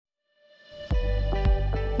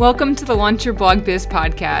Welcome to the Launch Your Blog Biz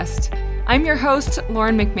podcast. I'm your host,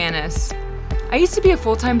 Lauren McManus. I used to be a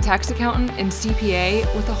full-time tax accountant and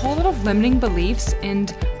CPA with a whole lot of limiting beliefs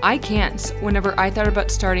and I can'ts whenever I thought about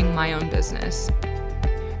starting my own business.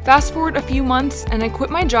 Fast forward a few months and I quit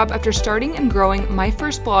my job after starting and growing my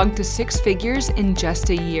first blog to 6 figures in just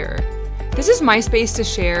a year. This is my space to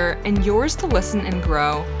share and yours to listen and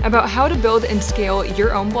grow about how to build and scale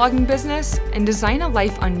your own blogging business and design a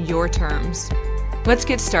life on your terms. Let's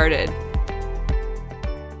get started.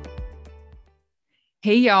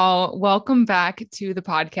 Hey y'all, welcome back to the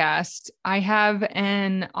podcast. I have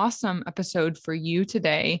an awesome episode for you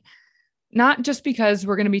today, not just because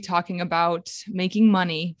we're going to be talking about making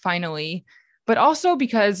money finally, but also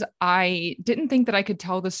because I didn't think that I could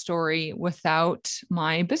tell the story without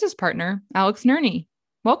my business partner, Alex Nerney.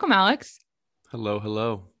 Welcome, Alex.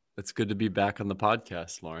 Hello. It's good to be back on the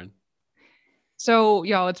podcast, Lauren. So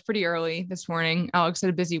y'all, it's pretty early this morning. Alex had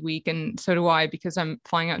a busy week and so do I because I'm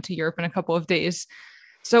flying out to Europe in a couple of days.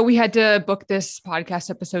 So we had to book this podcast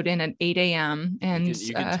episode in at 8 a.m. And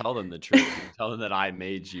you can tell them the truth. You can tell them that I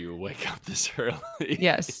made you wake up this early.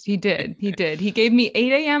 Yes, he did. He gave me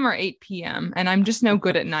 8 a.m. or 8 p.m. and I'm just no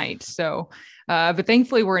good at night. So, but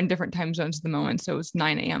thankfully we're in different time zones at the moment. So it's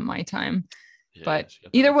 9 a.m. my time. Yeah, but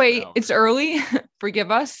either way, it's early. Forgive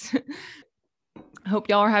us. I hope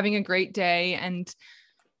y'all are having a great day. And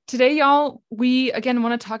today, y'all, we again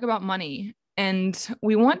want to talk about money. And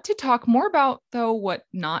we want to talk more about, though, what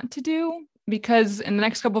not to do, because in the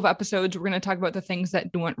next couple of episodes, we're going to talk about the things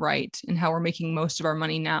that went right and how we're making most of our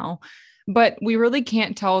money now. But we really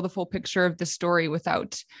can't tell the full picture of the story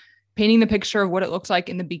without painting the picture of what it looks like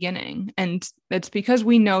in the beginning. And it's because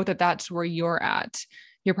we know that that's where you're at.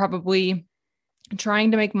 You're probably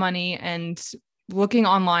trying to make money and looking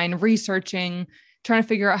online, researching, trying to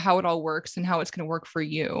figure out how it all works and how it's going to work for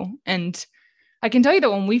you. And I can tell you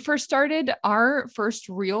that when we first started, our first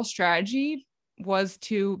real strategy was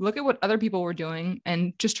to look at what other people were doing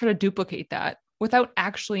and just try to duplicate that without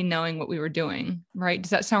actually knowing what we were doing. Right?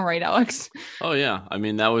 Does that sound right, Alex? Oh, yeah. I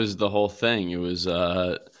mean, that was the whole thing. It was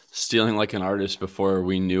stealing like an artist before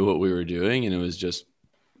we knew what we were doing. And it was just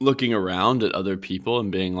looking around at other people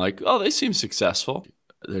and being like, oh, they seem successful.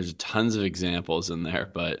 There's tons of examples in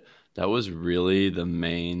there, but that was really the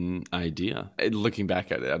main idea. And looking back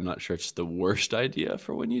at it, I'm not sure it's the worst idea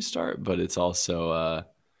for when you start, but it's also,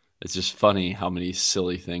 it's just funny how many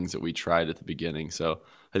silly things that we tried at the beginning. So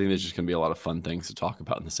I think there's just going to be a lot of fun things to talk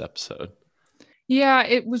about in this episode. Yeah,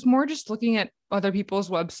 it was more just looking at other people's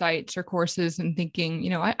websites or courses and thinking,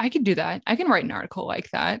 I could do that. I can write an article like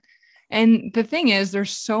that. And the thing is,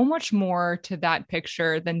 there's so much more to that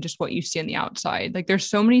picture than just what you see on the outside. Like there's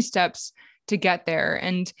so many steps to get there.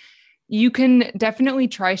 And you can definitely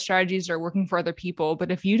try strategies that are working for other people,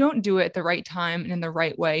 but if you don't do it at the right time and in the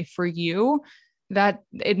right way for you, that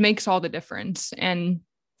it makes all the difference. And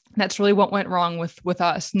that's really what went wrong with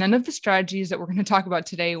us. None of the strategies that we're going to talk about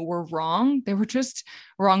today were wrong. They were just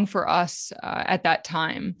wrong for us at that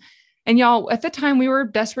time. And y'all, at the time we were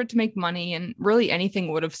desperate to make money and really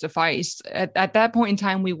anything would have sufficed. At that point in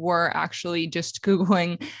time, we were actually just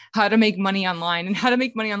Googling how to make money online and how to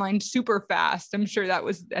make money online super fast. I'm sure that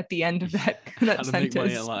was at the end of that how sentence. To make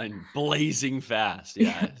money online blazing fast.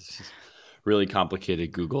 Yeah. It's just really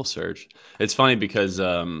complicated Google search. It's funny because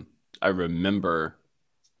I remember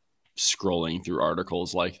scrolling through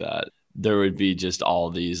articles like that. There would be just all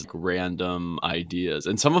these random ideas.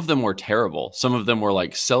 And some of them were terrible. Some of them were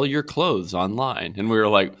like, sell your clothes online. And we were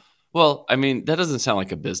like, well, I mean, that doesn't sound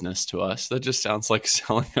like a business to us. That just sounds like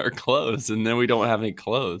selling our clothes. And then we don't have any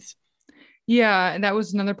clothes. Yeah. And that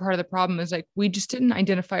was another part of the problem is like, we just didn't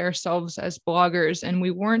identify ourselves as bloggers and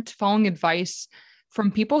we weren't following advice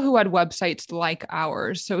from people who had websites like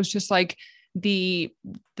ours. So it was just like, the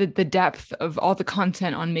depth of all the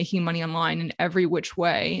content on making money online in every which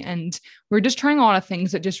way. And we're just trying a lot of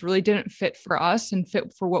things that just really didn't fit for us and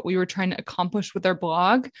fit for what we were trying to accomplish with our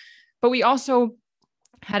blog. But we also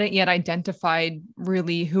hadn't yet identified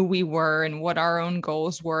really who we were and what our own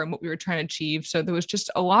goals were and what we were trying to achieve. So there was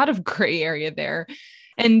just a lot of gray area there.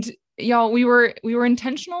 And y'all, we were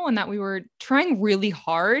intentional in that we were trying really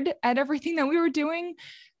hard at everything that we were doing,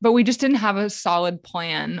 but we just didn't have a solid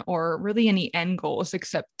plan or really any end goals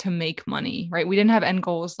except to make money, right? We didn't have end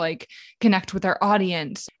goals like connect with our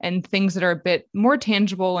audience and things that are a bit more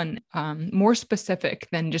tangible and more specific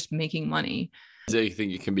than just making money. I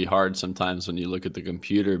think it can be hard sometimes when you look at the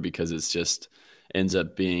computer because it's just ends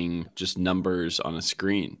up being just numbers on a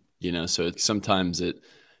screen, so sometimes it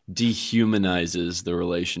dehumanizes the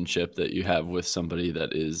relationship that you have with somebody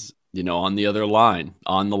that is, on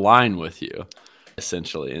the line with you.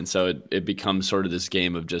 essentially. And so it becomes sort of this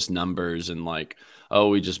game of just numbers and like, oh,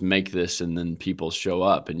 we just make this and then people show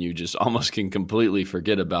up, and you just almost can completely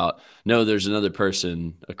forget about, no, there's another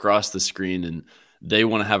person across the screen and they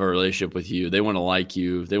want to have a relationship with you. They want to like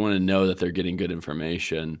you. They want to know that they're getting good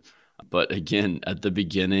information. But again, at the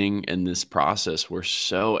beginning in this process, we're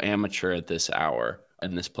so amateur at this hour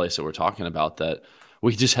in this place that we're talking about that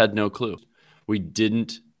we just had no clue. We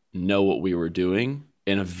didn't know what we were doing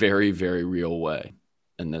in a very, very real way.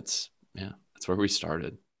 And that's where we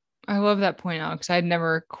started. I love that point, Alex. I'd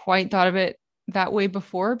never quite thought of it that way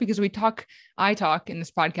before, because I talk in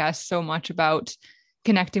this podcast so much about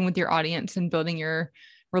connecting with your audience and building your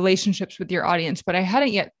relationships with your audience. But I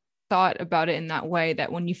hadn't yet thought about it in that way,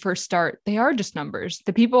 that when you first start, they are just numbers.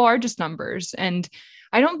 The people are just numbers. And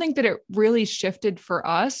I don't think that it really shifted for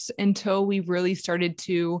us until we really started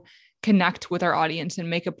to connect with our audience and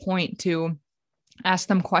make a point to ask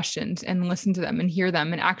them questions and listen to them and hear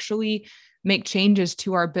them and actually make changes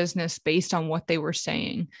to our business based on what they were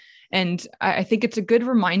saying. And I think it's a good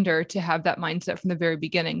reminder to have that mindset from the very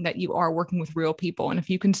beginning, that you are working with real people. And if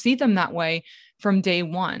you can see them that way from day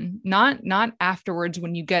one, not afterwards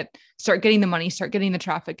when you start getting the money, start getting the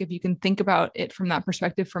traffic, if you can think about it from that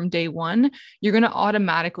perspective from day one, you're going to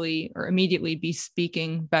automatically or immediately be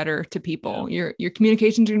speaking better to people. Yeah. Your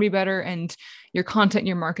communications are going to be better, and your content,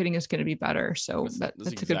 your marketing is going to be better. So that's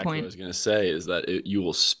exactly a good point. What I was going to say is that you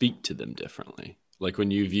will speak to them differently. Like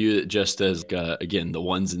when you view it just as, again, the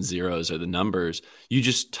ones and zeros or the numbers, you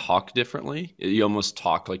just talk differently. You almost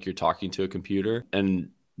talk like you're talking to a computer. And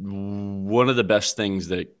one of the best things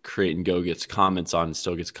that Create and Go gets comments on, and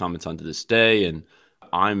still gets comments on to this day, and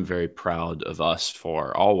I'm very proud of us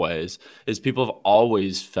for always, is people have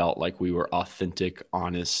always felt like we were authentic,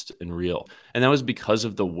 honest, and real. And that was because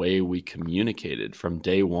of the way we communicated from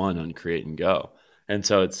day one on Create and Go. And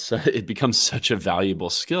so it becomes such a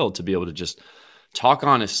valuable skill to be able to just talk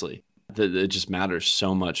honestly. That it just matters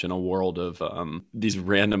so much in a world of these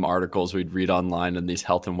random articles we'd read online and these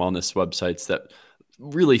health and wellness websites that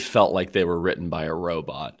really felt like they were written by a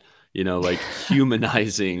robot. Like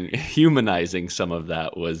humanizing some of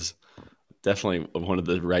that was definitely one of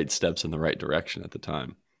the right steps in the right direction at the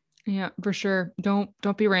time. Yeah, for sure. Don't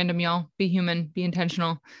be random, y'all. Be human. Be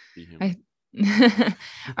intentional. Be human.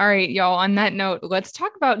 All right, y'all. On that note, let's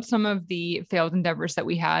talk about some of the failed endeavors that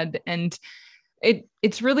we had. And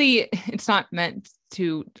it's not meant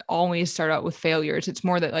to always start out with failures. It's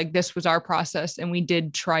more that like this was our process and we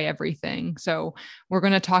did try everything. So we're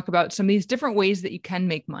going to talk about some of these different ways that you can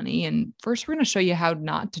make money. And first, we're going to show you how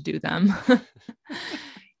not to do them.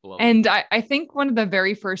 And I think one of the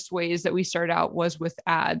very first ways that we started out was with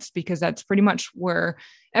ads, because that's pretty much where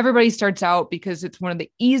everybody starts out, because it's one of the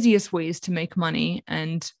easiest ways to make money.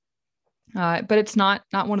 And but it's not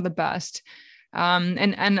one of the best.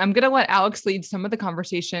 And I'm going to let Alex lead some of the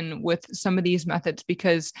conversation with some of these methods,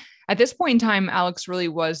 because at this point in time, Alex really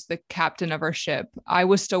was the captain of our ship. I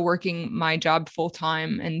was still working my job full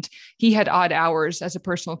time, and he had odd hours as a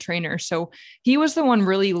personal trainer. So he was the one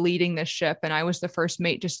really leading this ship. And I was the first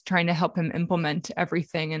mate, just trying to help him implement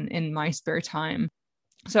everything in my spare time.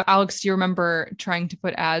 So Alex, do you remember trying to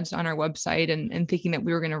put ads on our website and thinking that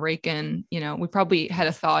we were going to rake in, we probably had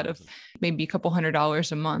a thought of maybe a couple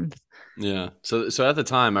 $100 a month. Yeah. So at the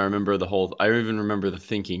time, I even remember the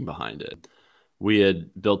thinking behind it. We had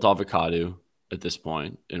built Avocado at this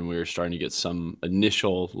point, and we were starting to get some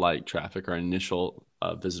initial traffic or initial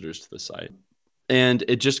visitors to the site. And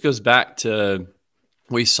it just goes back to,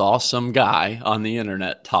 we saw some guy on the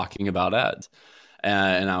internet talking about ads.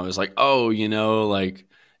 And I was like, oh,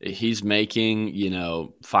 he's making,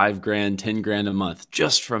 $5,000, $10,000 a month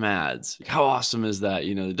just from ads. How awesome is that?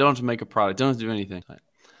 They don't have to make a product, don't have to do anything.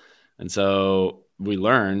 And so we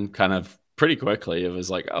learned kind of pretty quickly. It was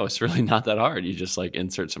like, oh, it's really not that hard. You just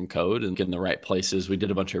insert some code and get in the right places. We did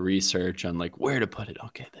a bunch of research on where to put it.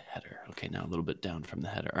 Okay, the header. Okay, now a little bit down from the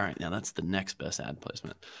header. All right, now that's the next best ad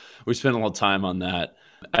placement. We spent a lot of time on that.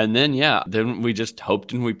 And then, then we just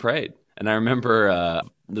hoped and we prayed. And I remember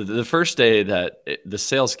the first day that the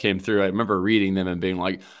sales came through, I remember reading them and being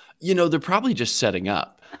like, they're probably just setting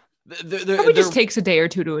up. Probably just takes a day or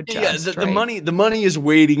two to adjust. Yeah, the money is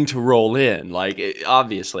waiting to roll in.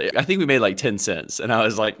 Obviously, I think we made 10 cents, and I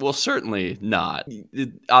was like, well, certainly not.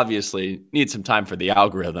 It obviously needs some time for the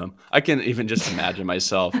algorithm. I can even just imagine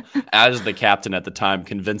myself as the captain at the time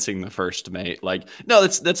convincing the first mate, no,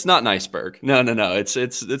 that's not an iceberg. No, it's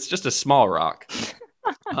just a small rock.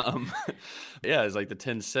 It's the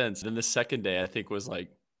 10 cents. Then the second day, I think, was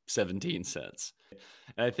 17 cents.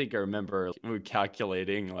 And I think I remember we were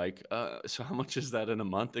calculating like, so how much is that in a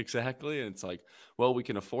month exactly? And it's like, well, we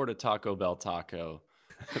can afford a Taco Bell taco,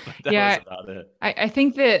 but that was Yeah. about it. I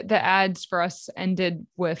think that the ads for us ended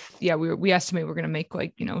with, we estimate we're going to make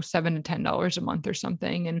like, $7 to $10 a month or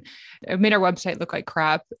something. And it made our website look like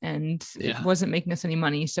crap and it Yeah. wasn't making us any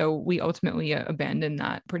money. So we ultimately abandoned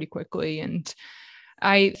that pretty quickly. And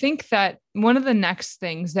I think that one of the next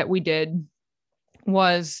things that we did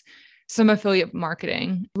was some affiliate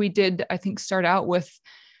marketing. We did, I think, start out with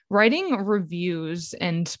writing reviews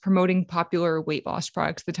and promoting popular weight loss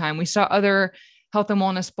products at the time. We saw other health and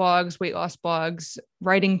wellness blogs, weight loss blogs,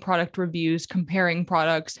 writing product reviews, comparing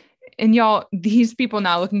products. And y'all, these people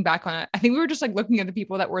now looking back on it, I think we were just like looking at the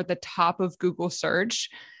people that were at the top of Google search.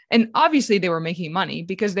 And obviously they were making money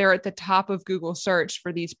because they're at the top of Google search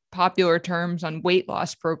for these popular terms on weight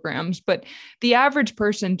loss programs. But the average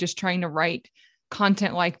person just trying to write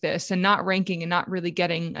content like this and not ranking and not really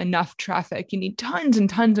getting enough traffic. You need tons and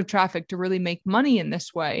tons of traffic to really make money in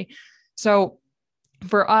this way. So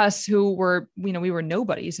for us who were, we were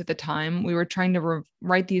nobodies at the time, we were trying to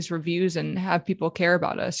write these reviews and have people care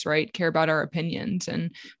about us, right? Care about our opinions.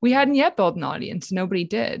 And we hadn't yet built an audience. Nobody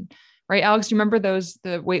did. Right, Alex, do you remember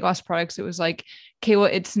the weight loss products? It was like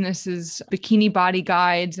Kayla Itsnes's bikini body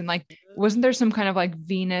guides. And like, wasn't there some kind of like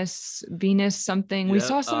Venus something? We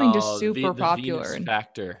saw something just super popular. Venus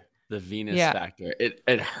factor. The Venus Yeah. factor.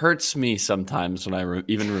 It hurts me sometimes when I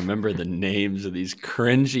even remember the names of these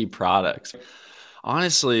cringy products.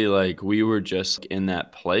 Honestly, like we were just in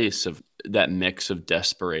that place of that mix of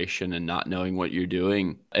desperation and not knowing what you're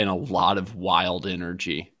doing and a lot of wild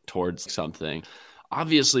energy towards something.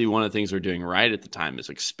 Obviously, one of the things we're doing right at the time is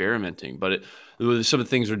experimenting, but some of the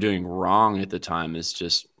things we're doing wrong at the time is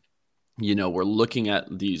just, we're looking at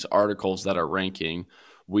these articles that are ranking.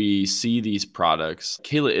 We see these products.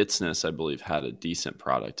 Kayla Itsnes, I believe, had a decent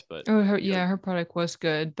product, but her product was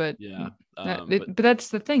good, but yeah. But that's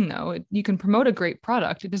the thing, though. You can promote a great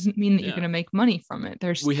product. It doesn't mean that you're going to make money from it.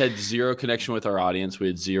 We had zero connection with our audience. We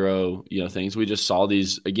had zero, things. We just saw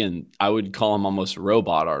these, again, I would call them almost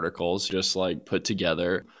robot articles, just like put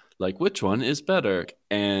together, like which one is better.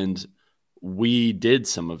 And we did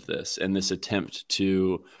some of this and this attempt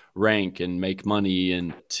to rank and make money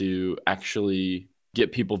and to actually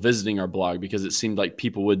get people visiting our blog because it seemed like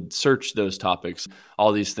people would search those topics,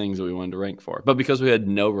 all these things that we wanted to rank for. But because we had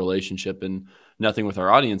no relationship and nothing with our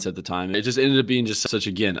audience at the time, it just ended up being just such,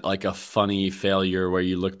 again, like a funny failure where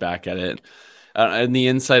you look back at it. And the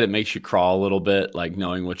inside, it makes you crawl a little bit, like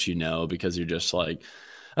knowing what you know, because you're just like,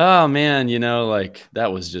 oh man, like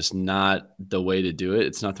that was just not the way to do it.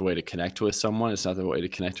 It's not the way to connect with someone. It's not the way to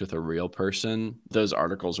connect with a real person. Those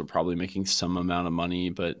articles were probably making some amount of money,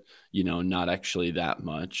 but not actually that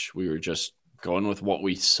much. We were just going with what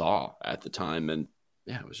we saw at the time. And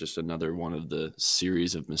yeah, it was just another one of the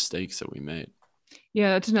series of mistakes that we made.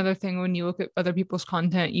 Yeah, that's another thing. When you look at other people's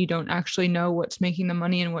content, you don't actually know what's making the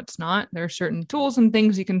money and what's not. There are certain tools and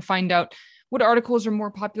things you can find out what articles are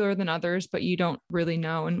more popular than others, but you don't really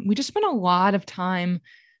know. And we just spent a lot of time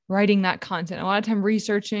writing that content, a lot of time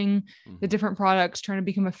researching the different products, trying to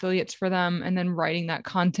become affiliates for them, and then writing that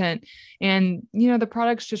content. And, the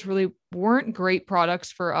products just really weren't great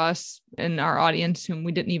products for us and our audience whom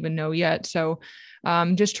we didn't even know yet. So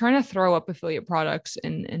just trying to throw up affiliate products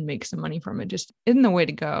and make some money from it just isn't the way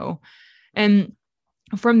to go. And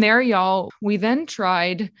from there, y'all, we then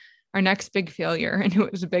tried our next big failure, and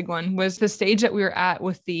it was a big one, was the stage that we were at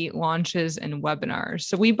with the launches and webinars.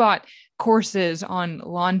 So we bought courses on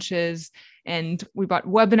launches and we bought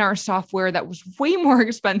webinar software that was way more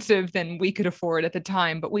expensive than we could afford at the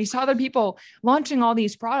time. But we saw the people launching all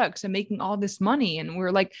these products and making all this money. And we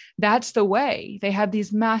were like, that's the way. They have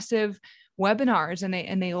these massive webinars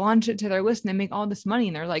and they launch it to their list and they make all this money.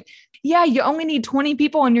 And they're like, yeah, you only need 20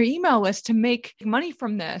 people on your email list to make money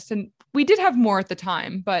from this. And we did have more at the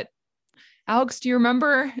time, but Alex, do you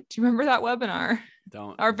remember that webinar?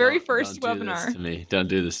 Our very first webinar. Don't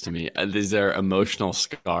do this to me. These are emotional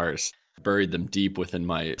scars. Buried them deep within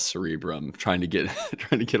my cerebrum, trying to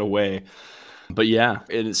get away. But yeah,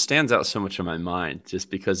 it stands out so much in my mind just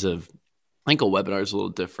because of, I think a webinar is a little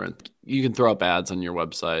different. You can throw up ads on your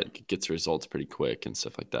website, it gets results pretty quick and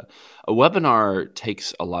stuff like that. A webinar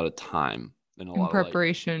takes a lot of time. And a lot of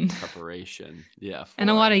preparation. Yeah.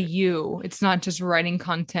 And a lot of it's not just writing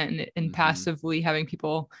content and passively having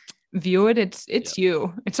people view it. It's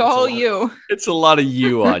you. It's all you. It's a lot of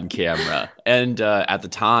you on camera. And at the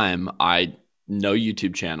time, no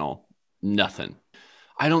YouTube channel, nothing.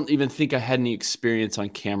 I don't even think I had any experience on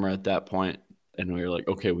camera at that point. And we were like,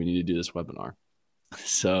 okay, we need to do this webinar.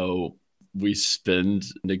 So we spend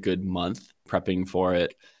a good month prepping for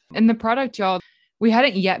it. And the product, y'all, we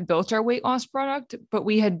hadn't yet built our weight loss product, but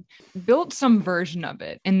we had built some version of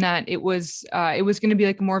it in that it was going to be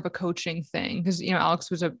like more of a coaching thing because, you know,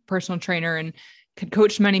 Alex was a personal trainer and could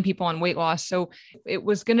coach many people on weight loss. So it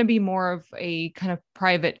was going to be more of a kind of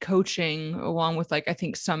private coaching along with like, I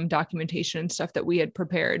think some documentation and stuff that we had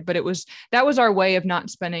prepared, but that was our way of not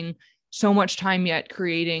spending so much time yet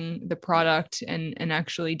creating the product and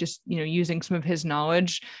actually just, you know, using some of his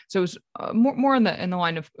knowledge. So it was more in the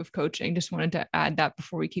line of coaching. Just wanted to add that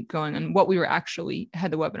before we keep going on what we were actually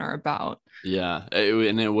had the webinar about. Yeah.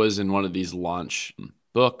 And it was in one of these launch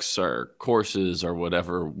books or courses or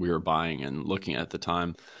whatever we were buying and looking at the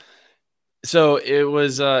time. So it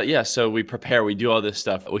was, so we prepare, we do all this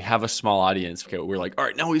stuff. We have a small audience. Okay, we're like, all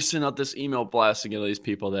right, now we send out this email blast and get all these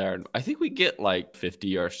people there. And I think we get like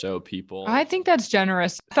 50 or so people. I think that's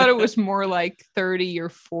generous. I thought it was more like 30 or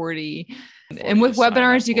 40. And with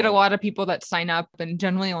webinars, you get a lot of people that sign up and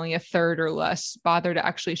generally only a third or less bother to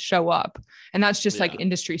actually show up. And that's just like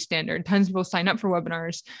industry standard. Tons of people sign up for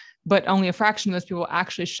webinars, but only a fraction of those people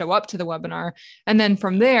actually show up to the webinar. And then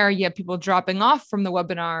from there, you have people dropping off from the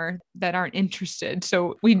webinar that aren't interested.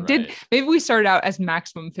 So maybe we started out as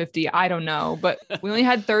maximum 50. I don't know, but we only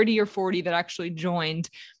had 30 or 40 that actually joined.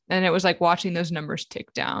 And it was like watching those numbers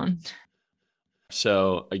tick down.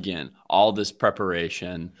 So again, all this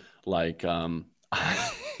preparation, like,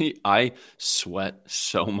 I sweat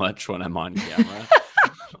so much when I'm on camera.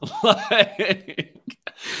 Like,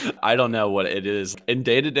 I don't know what it is. In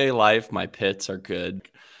day-to-day life, my pits are good.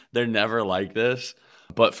 They're never like this.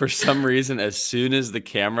 But for some reason, as soon as the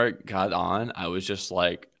camera got on, I was just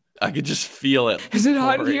like, I could just feel it. Is it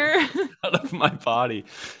hot here? Out of my body.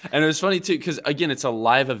 And it was funny too, because again, it's a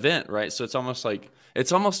live event, right? So it's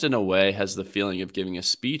almost in a way has the feeling of giving a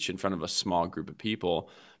speech in front of a small group of people,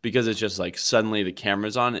 because it's just like suddenly the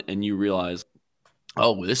camera's on and you realize,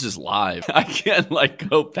 oh, this is live. I can't like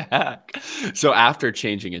go back. So after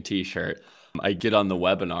changing a t-shirt, I get on the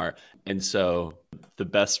webinar. And so the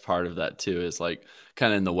best part of that too is like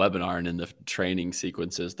kind of in the webinar and in the training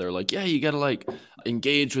sequences, they're like, yeah, you got to like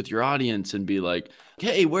engage with your audience and be like,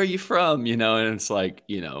 hey, where are you from? You know, and it's like,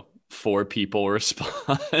 you know, 4 people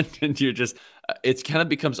respond and you're just, it kind of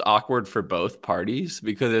becomes awkward for both parties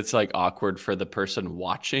because it's like awkward for the person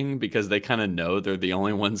watching because they kind of know they're the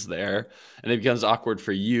only ones there. And it becomes awkward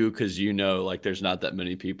for you because you know, like there's not that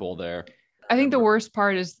many people there. I think the worst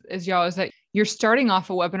part is that you're starting off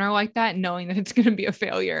a webinar like that, knowing that it's going to be a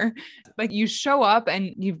failure. Like you show up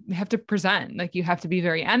and you have to present, like you have to be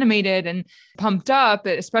very animated and pumped up,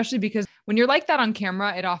 especially because when you're like that on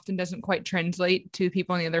camera, it often doesn't quite translate to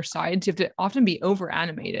people on the other side. So you have to often be over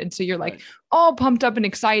animated. So you're like all pumped up and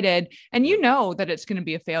excited. And you know that it's going to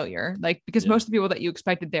be a failure, like because most of the people that you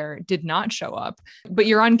expected there did not show up, but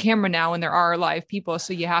you're on camera now and there are live people.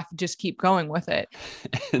 So you have to just keep going with it.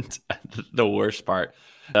 And the worst part,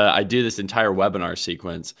 I do this entire webinar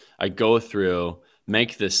sequence. I go through,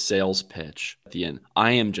 make this sales pitch at the end.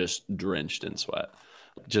 I am just drenched in sweat,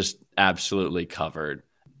 just absolutely covered.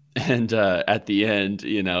 And at the end,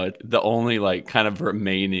 you know, the only like kind of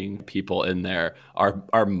remaining people in there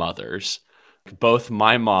are mothers. Both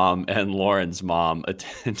my mom and Lauren's mom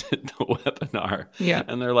attended the webinar. Yeah.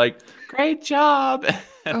 And they're like, great job.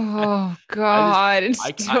 Oh God.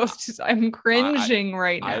 I'm cringing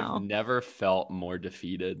right now. I've never felt more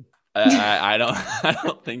defeated. I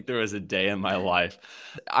don't think there was a day in my life.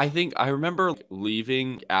 I remember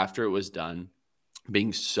leaving after it was done,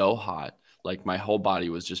 being so hot, like my whole body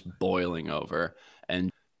was just boiling over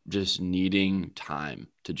and just needing time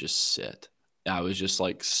to just sit. I was just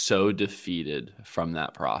like so defeated from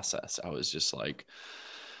that process. I was just like,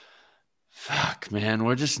 fuck, man,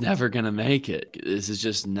 we're just never going to make it. This is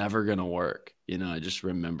just never going to work. You know, I just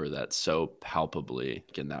remember that so palpably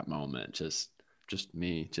in that moment, just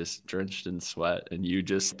me just drenched in sweat and you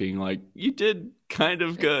just being like, you did kind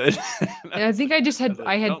of good. And I think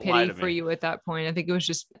I had pity for you at that point. I think it was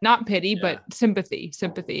just not pity, but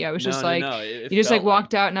sympathy. I was just like, you just like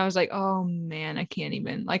walked out and I was like, oh man, I can't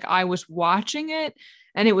even, like I was watching it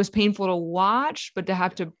and it was painful to watch, but to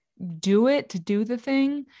have to do the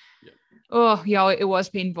thing. Yeah. Oh, yeah, it was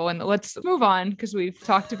painful. And let's move on because we've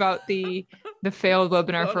talked about the failed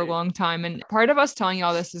webinar for a long time. And part of us telling you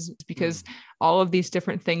all this is because all of these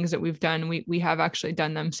different things that we've done, we have actually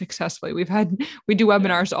done them successfully. We do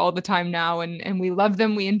webinars all the time now and we love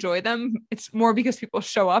them. We enjoy them. It's more because people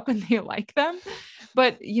show up and they like them.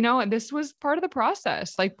 But, you know, this was part of the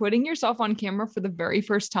process, like putting yourself on camera for the very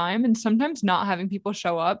first time and sometimes not having people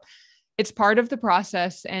show up. It's part of the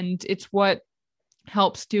process and it's what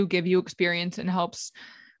helps to give you experience and helps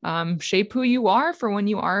shape who you are for when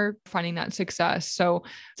you are finding that success. So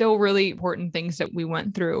still really important things that we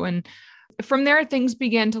went through. And from there, things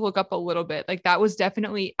began to look up a little bit. Like that was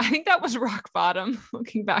definitely, I think that was rock bottom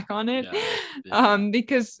looking back on it.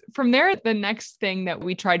 Because from there, the next thing that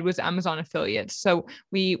we tried was Amazon affiliates. So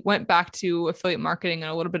we went back to affiliate marketing in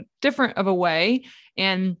a little bit different of a way.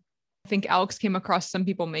 And I think Alex came across some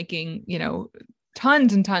people making,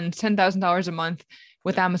 tons and tons, $10,000 a month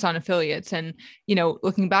with Amazon affiliates. And,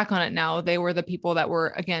 looking back on it now, they were the people that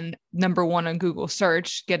were, again, number one on Google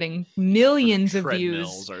search, getting millions of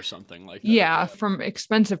views or something like that. Yeah, from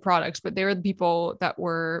expensive products, but they were the people that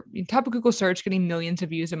were top of Google search, getting millions of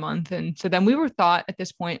views a month. And so then we were thought at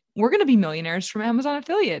this point, we're going to be millionaires from Amazon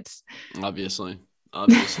affiliates. Obviously.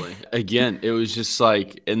 Again, it was just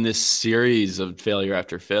like in this series of failure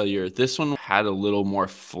after failure, this one had a little more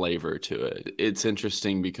flavor to it. It's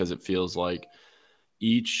interesting because it feels like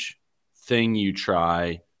each thing you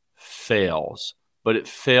try fails, but it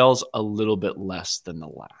fails a little bit less than the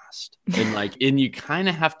last. And you kind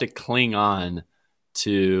of have to cling on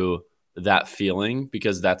to that feeling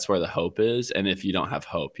because that's where the hope is. And if you don't have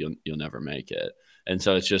hope, you'll never make it. And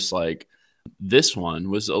so it's just like, this one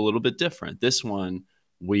was a little bit different. This one,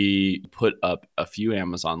 we put up a few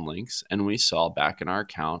Amazon links and we saw back in our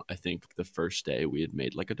account, I think the first day we had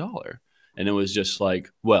made like $1. And it was just like,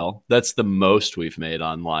 well, that's the most we've made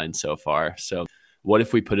online so far. So what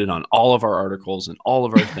if we put it on all of our articles and all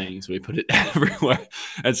of our things? We put it everywhere.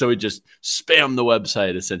 And so we just spam the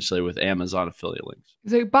website essentially with Amazon affiliate links.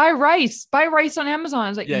 It's like, buy rice on Amazon.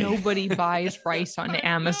 It's like, nobody buys rice on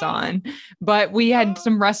Amazon, but we had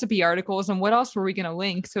some recipe articles and what else were we going to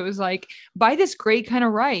link? So it was like, buy this great kind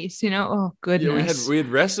of rice, oh goodness. Yeah, we had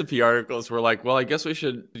recipe articles. We're like, well, I guess we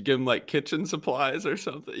should give them like kitchen supplies or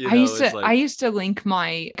something. I used to link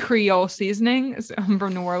my Creole seasoning. I'm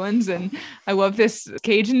from New Orleans and I love this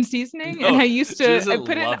Cajun seasoning. And I used to,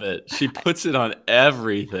 love it. She puts it on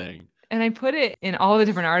everything. And I put it in all the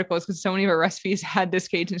different articles because so many of our recipes had this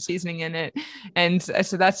Cajun seasoning in it. And so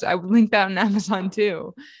I would link that on Amazon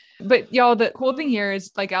too. But y'all, the cool thing here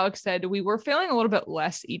is, like Alex said, we were failing a little bit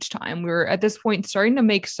less each time. We were at this point starting to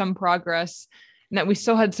make some progress and that we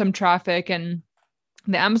still had some traffic. And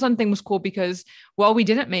the Amazon thing was cool because while we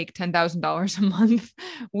didn't make $10,000 a month,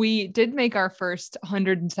 we did make our first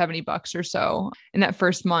 $170 or so in that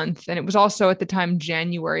first month. And it was also at the time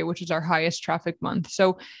January, which was our highest traffic month.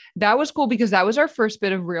 So that was cool because that was our first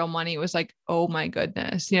bit of real money. It was like, oh my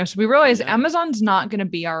goodness, so we realized Amazon's not going to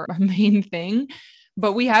be our main thing,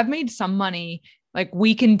 but we have made some money. Like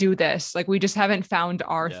we can do this. Like we just haven't found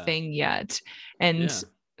our thing yet. And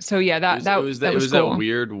so, that was cool. That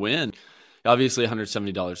weird win. Obviously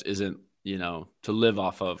 $170 isn't, to live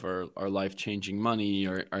off of or life-changing money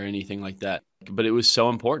or anything like that. But it was so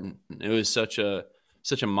important. It was such a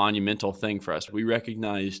monumental thing for us. We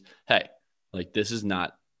recognized, hey, like this is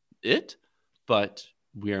not it, but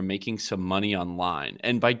we are making some money online.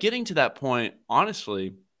 And by getting to that point,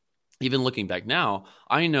 honestly, even looking back now,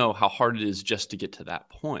 I know how hard it is just to get to that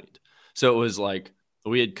point. So it was like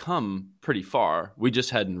we had come pretty far. We just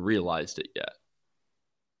hadn't realized it yet.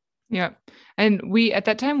 Yeah. And at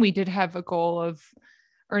that time, we did have a goal of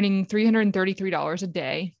earning $333 a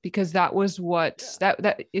day because that was what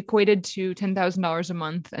that equated to $10,000 a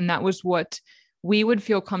month. And that was what we would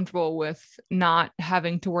feel comfortable with, not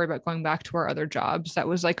having to worry about going back to our other jobs. That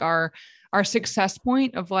was like our success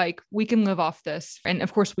point of like, we can live off this. And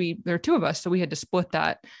of course there are two of us, so we had to split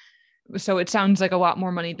that. So it sounds like a lot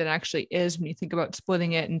more money than it actually is when you think about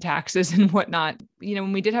splitting it and taxes and whatnot.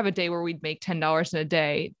 When we did have a day where we'd make $10 in a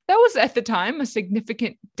day, that was at the time a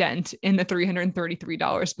significant dent in the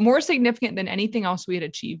 $333, more significant than anything else we had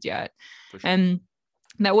achieved yet. Sure. And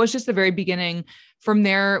that was just the very beginning. From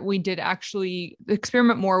there, we did actually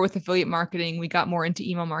experiment more with affiliate marketing. We got more into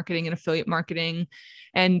email marketing and affiliate marketing,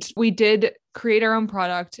 and we did create our own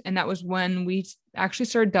product. And that was when we actually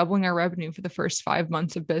started doubling our revenue for the first 5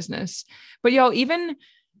 months of business. But y'all, even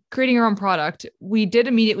creating our own product, we did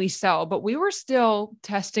immediately sell, but we were still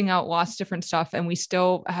testing out lots of different stuff. And we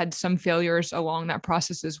still had some failures along that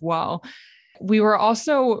process as well. We were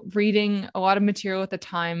also reading a lot of material at the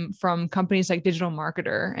time from companies like Digital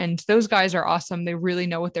Marketer, and those guys are awesome. They really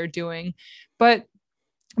know what they're doing, but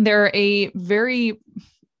they're a very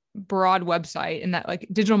broad website in that like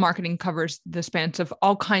digital marketing covers the spans of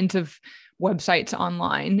all kinds of websites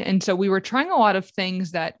online. And so we were trying a lot of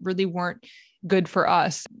things that really weren't good for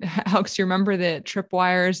us. Alex, you remember the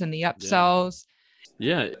tripwires and the upsells?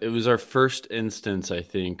 Yeah, it was our first instance, I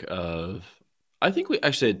think we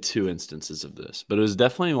actually had 2 instances of this, but it was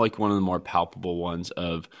definitely like one of the more palpable ones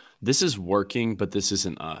of this is working, but this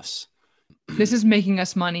isn't us. This is making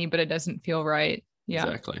us money, but it doesn't feel right. Yeah.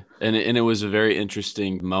 Exactly. And it was a very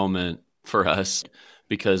interesting moment for us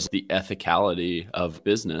because the ethicality of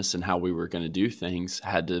business and how we were going to do things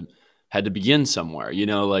had to begin somewhere.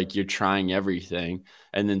 Like you're trying everything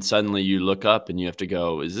and then suddenly you look up and you have to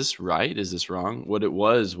go, is this right? Is this wrong? What it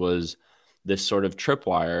was this sort of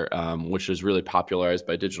tripwire, which was really popularized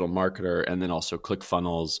by Digital Marketer and then also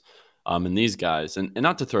ClickFunnels, and these guys, and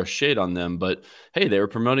not to throw shade on them, but hey, they were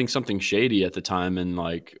promoting something shady at the time. And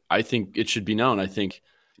like, I think it should be known. I think,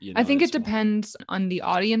 I think it depends on the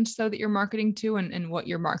audience though that you're marketing to and what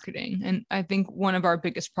you're marketing. And I think one of our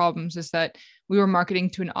biggest problems is that we were marketing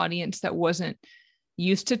to an audience that wasn't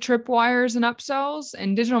used to tripwires and upsells,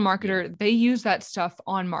 and Digital Marketer, they use that stuff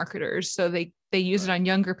on marketers. So they use it on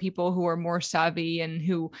younger people who are more savvy and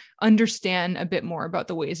who understand a bit more about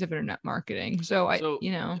the ways of internet marketing. So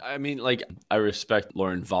I mean, like, I respect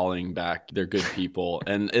Lauren Vollingback. They're good people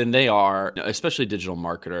and they are, especially Digital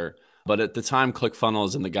Marketer. But at the time,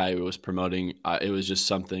 ClickFunnels and the guy who was promoting, it was just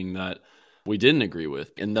something that we didn't agree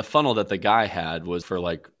with. And the funnel that the guy had was for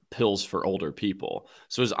like pills for older people.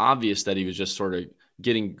 So it was obvious that he was just sort of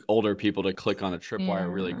getting older people to click on a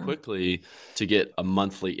tripwire really quickly to get a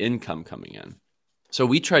monthly income coming in. So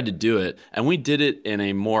we tried to do it, and we did it in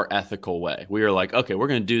a more ethical way. We were like, okay, we're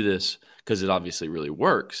going to do this because it obviously really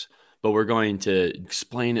works, but we're going to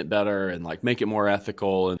explain it better and like make it more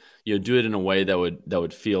ethical and do it in a way that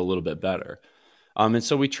would feel a little bit better. And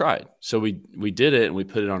so we tried. So we did it and we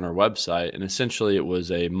put it on our website, and essentially it was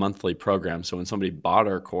a monthly program. So when somebody bought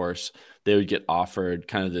our course, they would get offered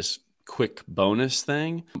kind of this quick bonus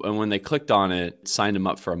thing. And when they clicked on it, signed them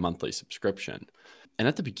up for a monthly subscription. And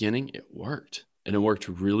at the beginning, it worked. And it worked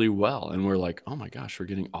really well. And we're like, oh my gosh, we're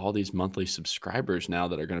getting all these monthly subscribers now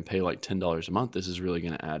that are going to pay like $10 a month. This is really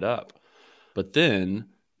going to add up. But then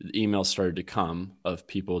the emails started to come of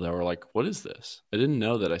people that were like, what is this? I didn't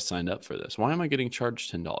know that I signed up for this. Why am I getting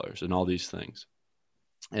charged $10 and all these things?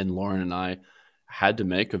 And Lauren and I had to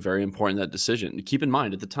make a very important decision. Keep in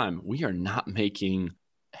mind, at the time, we are not making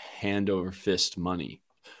hand over fist money.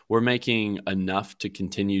 We're making enough to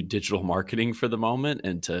continue digital marketing for the moment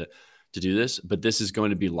and to do this, but this is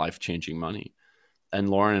going to be life-changing money. And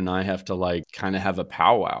Lauren and I have to like kind of have a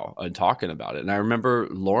powwow and talking about it. And I remember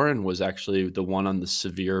Lauren was actually the one on the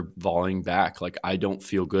severe volleying back. Like, I don't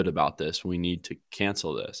feel good about this. We need to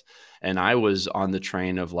cancel this. And I was on the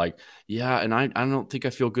train of like, yeah, and I don't think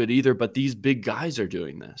I feel good either, but these big guys are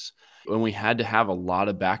doing this. And we had to have a lot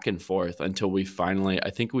of back and forth until we finally, I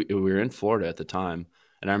think we were in Florida at the time.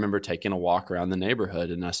 And I remember taking a walk around the neighborhood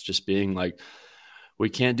and us just being like, we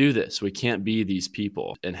can't do this. We can't be these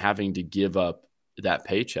people, and having to give up that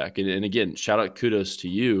paycheck. And again, shout out, kudos to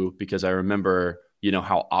you, because I remember,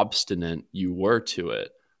 how obstinate you were to it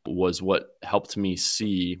was what helped me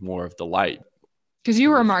see more of the light. Because you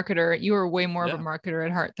were a marketer, you were way more of a marketer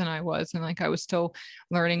at heart than I was. And like, I was still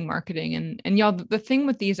learning marketing. And y'all, the thing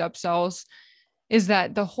with these upsells is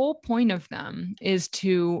that the whole point of them is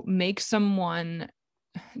to make someone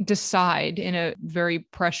decide in a very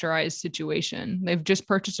pressurized situation. They've just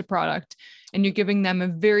purchased a product and you're giving them a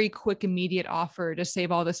very quick, immediate offer to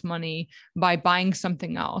save all this money by buying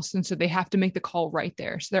something else. And so they have to make the call right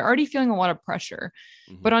there. So they're already feeling a lot of pressure.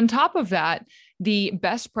 Mm-hmm. But on top of that, the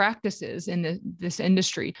best practices in this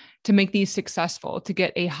industry to make these successful, to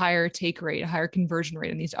get a higher take rate, a higher conversion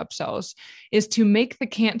rate in these upsells, is to make the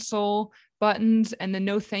cancel buttons and the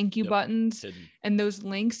no thank you buttons hidden, and those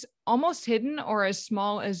links almost hidden or as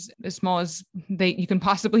small as you can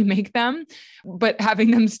possibly make them, but having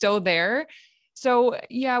them still there. So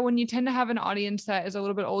yeah, when you tend to have an audience that is a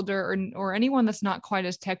little bit older or anyone that's not quite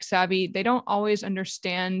as tech savvy, they don't always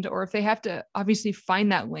understand, or if they have to obviously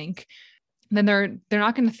find that link, then they're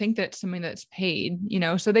not going to think that it's something that's paid,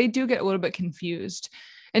 so they do get a little bit confused.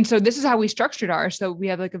 And so this is how we structured ours. So we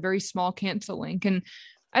have like a very small cancel link, and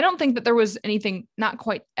I don't think that there was anything not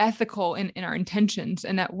quite ethical in our intentions,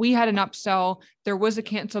 and that we had an upsell. There was a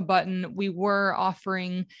cancel button. We were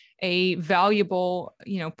offering a valuable,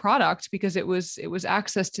 product because it was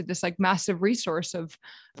access to this like massive resource of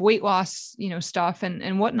weight loss, stuff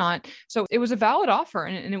and whatnot. So it was a valid offer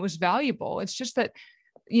and it was valuable. It's just that,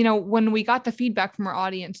 when we got the feedback from our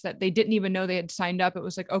audience that they didn't even know they had signed up, it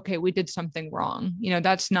was like, okay, we did something wrong.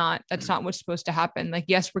 That's not what's supposed to happen. Like,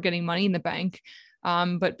 yes, we're getting money in the bank.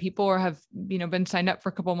 But people have, been signed up for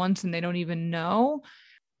a couple of months and they don't even know.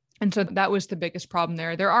 And so that was the biggest problem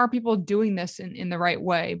there. There are people doing this in the right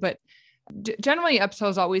way, but generally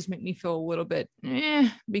upsells always make me feel a little bit,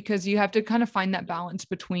 because you have to kind of find that balance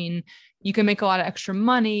between, you can make a lot of extra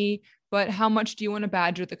money, but how much do you want to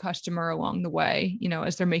badger the customer along the way,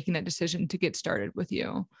 as they're making that decision to get started with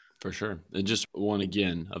you? For sure. And just one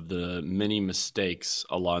again of the many mistakes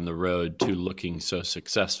along the road to looking so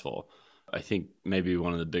successful. I think maybe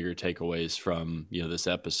one of the bigger takeaways from, this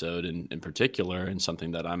episode in particular, and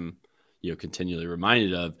something that I'm, continually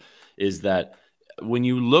reminded of, is that when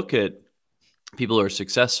you look at people who are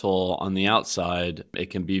successful on the outside,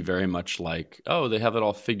 it can be very much like, oh, they have it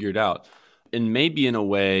all figured out. And maybe in a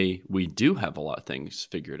way we do have a lot of things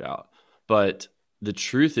figured out, but the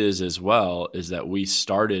truth is as well is that we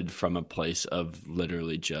started from a place of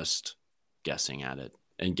literally just guessing at it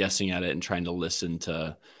and trying to listen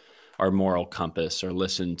to our moral compass or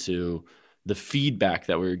listen to the feedback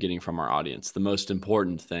that we were getting from our audience. The most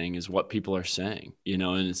important thing is what people are saying,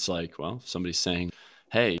 and it's like, well, if somebody's saying,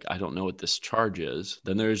 hey, I don't know what this charge is,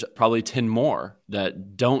 then there's probably 10 more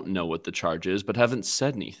that don't know what the charge is, but haven't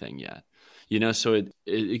said anything yet. So it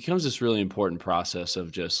becomes this really important process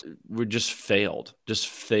of we just failed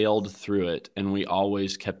through it. And we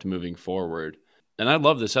always kept moving forward. And I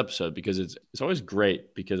love this episode because it's always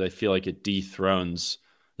great, because I feel like it dethrones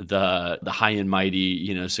the high and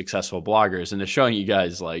mighty, successful bloggers. And they're showing you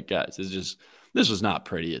guys like, guys, this was not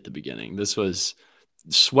pretty at the beginning. This was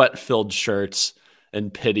sweat-filled shirts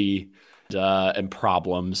and pity and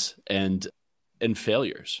problems and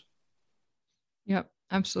failures. Yep,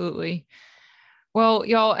 absolutely. Well,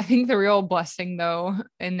 y'all, I think the real blessing though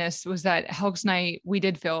in this was that Alex and I, we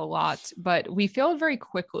did fail a lot, but we failed very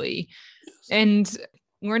quickly. And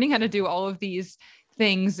learning how to do all of these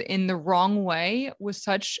things in the wrong way was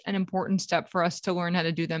such an important step for us to learn how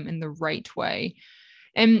to do them in the right way.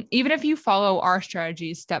 And even if you follow our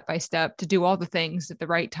strategies step by step to do all the things at the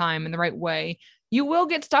right time in the right way, you will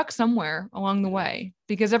get stuck somewhere along the way,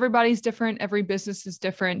 because everybody's different. Every business is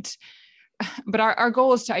different. But our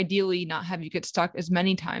goal is to ideally not have you get stuck as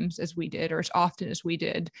many times as we did, or as often as we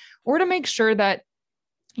did, or to make sure that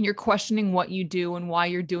you're questioning what you do and why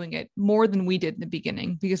you're doing it more than we did in the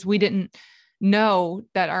beginning, because we didn't know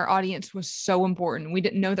that our audience was so important. We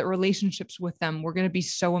didn't know that relationships with them were going to be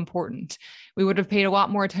so important. We would have paid a lot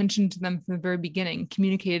more attention to them from the very beginning,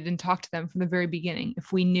 communicated and talked to them from the very beginning,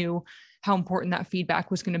 if we knew how important that feedback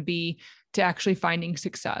was going to be to actually finding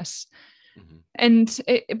success.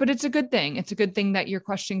 Mm-hmm. But it's a good thing. It's a good thing that you're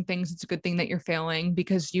questioning things. It's a good thing that you're failing,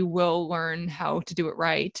 because you will learn how to do it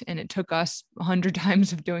right. And it took us 100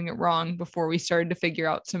 times of doing it wrong before we started to figure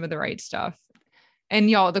out some of the right stuff. And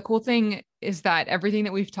y'all, the cool thing is that everything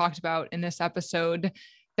that we've talked about in this episode,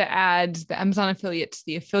 the ads, the Amazon affiliates,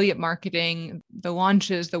 the affiliate marketing, the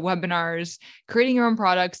launches, the webinars, creating your own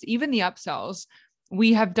products, even the upsells,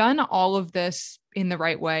 we have done all of this in the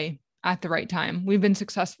right way at the right time. We've been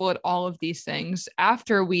successful at all of these things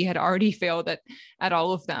after we had already failed at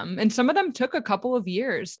all of them. And some of them took a couple of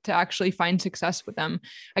years to actually find success with them.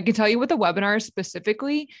 I can tell you with the webinars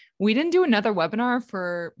specifically, we didn't do another webinar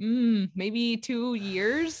for maybe 2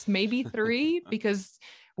 years, maybe 3, because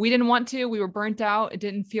we didn't want to. We were burnt out. It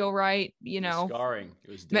didn't feel right. Scarring. It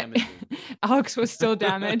was damaging. Alex was still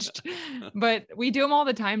damaged, but we do them all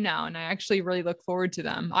the time now. And I actually really look forward to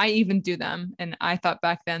them. I even do them. And I thought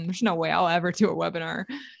back then, there's no way I'll ever do a webinar.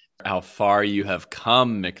 How far you have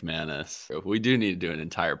come, McManus. We do need to do an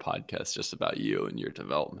entire podcast just about you and your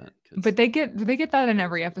development. But they get that in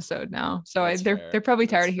every episode now. So they're probably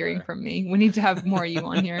tired of hearing from me. We need to have more of you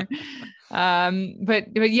on here.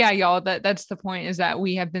 But yeah, y'all, that's the point, is that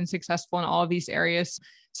we have been successful in all of these areas.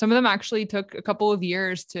 Some of them actually took a couple of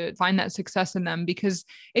years to find that success in them, because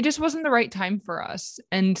it just wasn't the right time for us.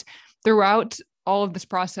 And throughout all of this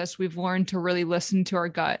process, we've learned to really listen to our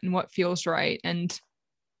gut and what feels right. And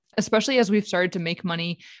especially as we've started to make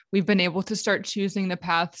money, we've been able to start choosing the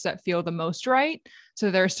paths that feel the most right.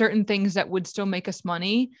 So there are certain things that would still make us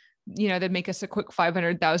money, that make us a quick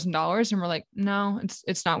 $500,000. And we're like, no,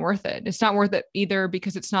 it's not worth it. It's not worth it either,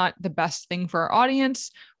 because it's not the best thing for our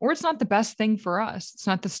audience, or it's not the best thing for us. It's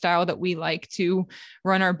not the style that we like to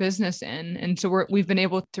run our business in. And so we've been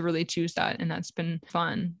able to really choose that. And that's been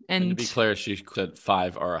fun. And to be clear, she said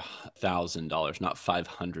 $5,000 or $1,000, not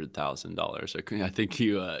 $500,000. I think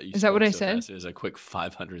you is that what I said? It was a quick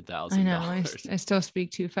 $500,000. I know. I still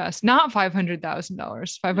speak too fast. Not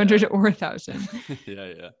 $500,000, 500 or 1,000.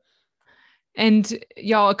 Yeah. And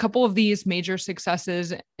y'all, a couple of these major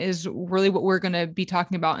successes is really what we're going to be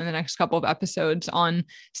talking about in the next couple of episodes on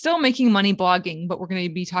still making money blogging, but we're going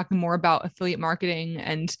to be talking more about affiliate marketing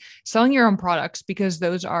and selling your own products, because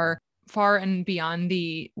those are far and beyond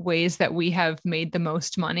the ways that we have made the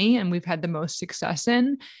most money and we've had the most success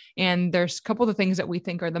in. And there's a couple of things that we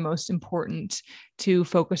think are the most important to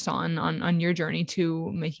focus on your journey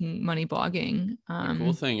to making money blogging. The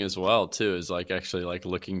cool thing as well too is like actually like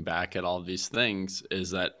looking back at all of these things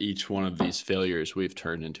is that each one of these failures we've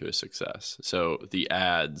turned into a success. So the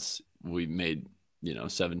ads, we made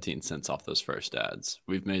 17 cents off those first ads.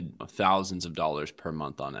 We've made thousands of dollars per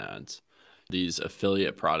month on ads. These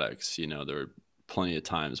affiliate products, there were plenty of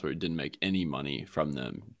times where we didn't make any money from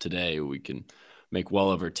them. Today, we can make well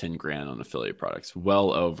over 10 grand on affiliate products,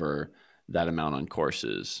 well over that amount on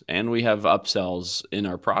courses. And we have upsells in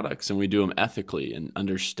our products, and we do them ethically and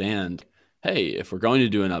understand, hey, if we're going to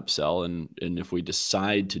do an upsell and if we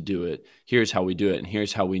decide to do it, here's how we do it. And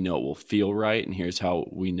here's how we know it will feel right. And here's how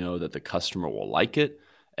we know that the customer will like it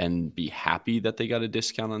and be happy that they got a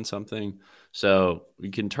discount on something. So we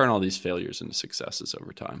can turn all these failures into successes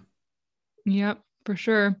over time. Yep, for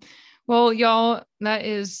sure. Well, y'all, that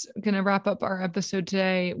is going to wrap up our episode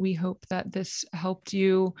today. We hope that this helped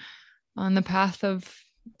you on the path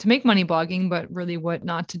to make money blogging, but really what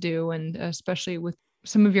not to do. And especially with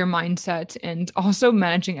some of your mindset and also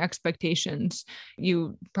managing expectations.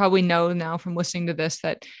 You probably know now from listening to this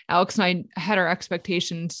that Alex and I had our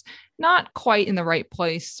expectations not quite in the right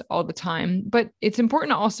place all the time, but it's important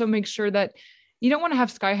to also make sure that you don't want to have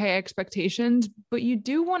sky high expectations, but you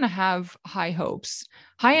do want to have high hopes,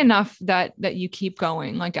 high enough that you keep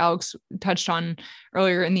going, like Alex touched on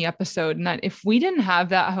earlier in the episode. And that if we didn't have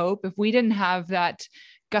that hope, if we didn't have that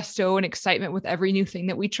gusto and excitement with every new thing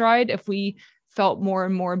that we tried, if we felt more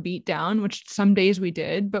and more beat down, which some days we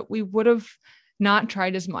did, but we would have not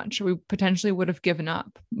tried as much. We potentially would have given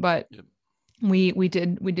up, but yep. we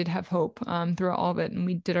did have hope through all of it. And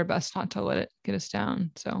we did our best not to let it get us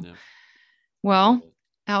down. So, yep. Well,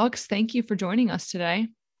 Alex, thank you for joining us today.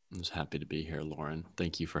 I was happy to be here, Lauren.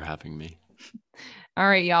 Thank you for having me. All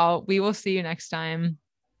right, y'all. We will see you next time.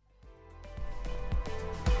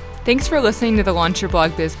 Thanks for listening to the Launch Your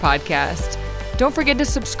Blog Biz podcast. Don't forget to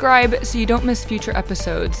subscribe so you don't miss future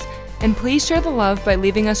episodes. And please share the love by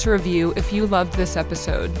leaving us a review if you loved this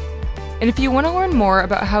episode. And if you want to learn more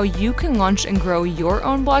about how you can launch and grow your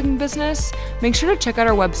own blogging business, make sure to check out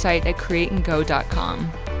our website at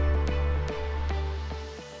createandgo.com.